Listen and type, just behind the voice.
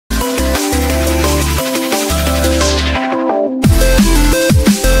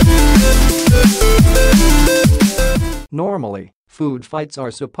Normally, food fights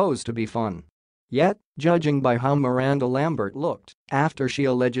are supposed to be fun. Yet, judging by how Miranda Lambert looked after she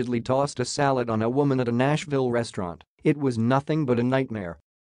allegedly tossed a salad on a woman at a Nashville restaurant, it was nothing but a nightmare.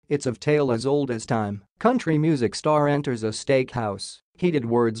 It's a tale as old as time. Country music star enters a steakhouse. Heated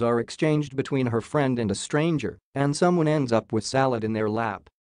words are exchanged between her friend and a stranger, and someone ends up with salad in their lap.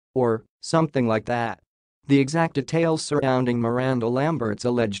 Or something like that. The exact details surrounding Miranda Lambert's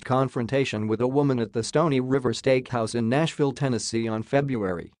alleged confrontation with a woman at the Stony River Steakhouse in Nashville, Tennessee on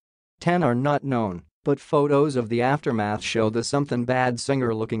February 10 are not known, but photos of the aftermath show the Something Bad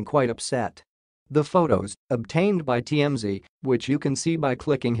singer looking quite upset. The photos, obtained by TMZ, which you can see by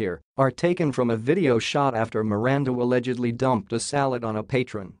clicking here, are taken from a video shot after Miranda allegedly dumped a salad on a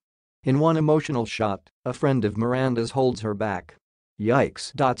patron. In one emotional shot, a friend of Miranda's holds her back.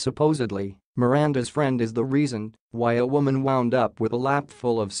 Yikes. Supposedly, Miranda's friend is the reason why a woman wound up with a lap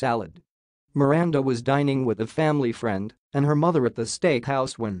full of salad. Miranda was dining with a family friend and her mother at the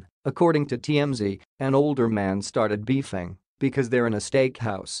steakhouse when, according to TMZ, an older man started beefing because they're in a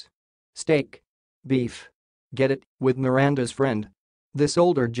steakhouse. Steak. Beef. Get it, with Miranda's friend. This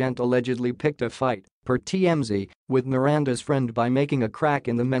older gent allegedly picked a fight, per TMZ, with Miranda's friend by making a crack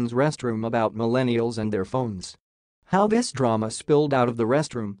in the men's restroom about millennials and their phones. How this drama spilled out of the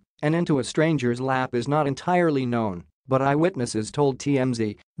restroom and into a stranger's lap is not entirely known, but eyewitnesses told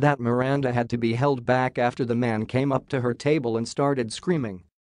TMZ that Miranda had to be held back after the man came up to her table and started screaming.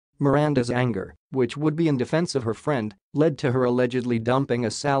 Miranda's anger, which would be in defense of her friend, led to her allegedly dumping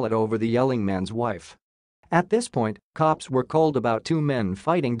a salad over the yelling man's wife. At this point, cops were called about two men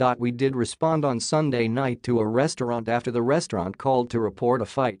fighting. We did respond on Sunday night to a restaurant after the restaurant called to report a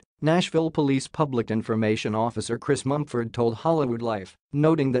fight, Nashville Police Public Information Officer Chris Mumford told Hollywood Life,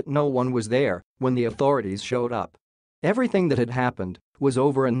 noting that no one was there when the authorities showed up. Everything that had happened was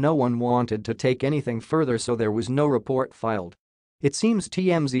over and no one wanted to take anything further, so there was no report filed. It seems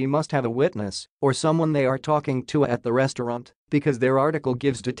TMZ must have a witness or someone they are talking to at the restaurant because their article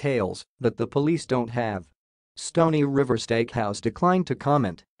gives details that the police don't have. Stony River Steakhouse declined to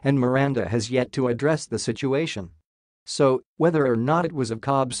comment, and Miranda has yet to address the situation. So, whether or not it was a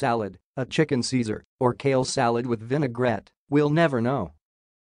Cobb salad, a chicken Caesar, or kale salad with vinaigrette, we'll never know.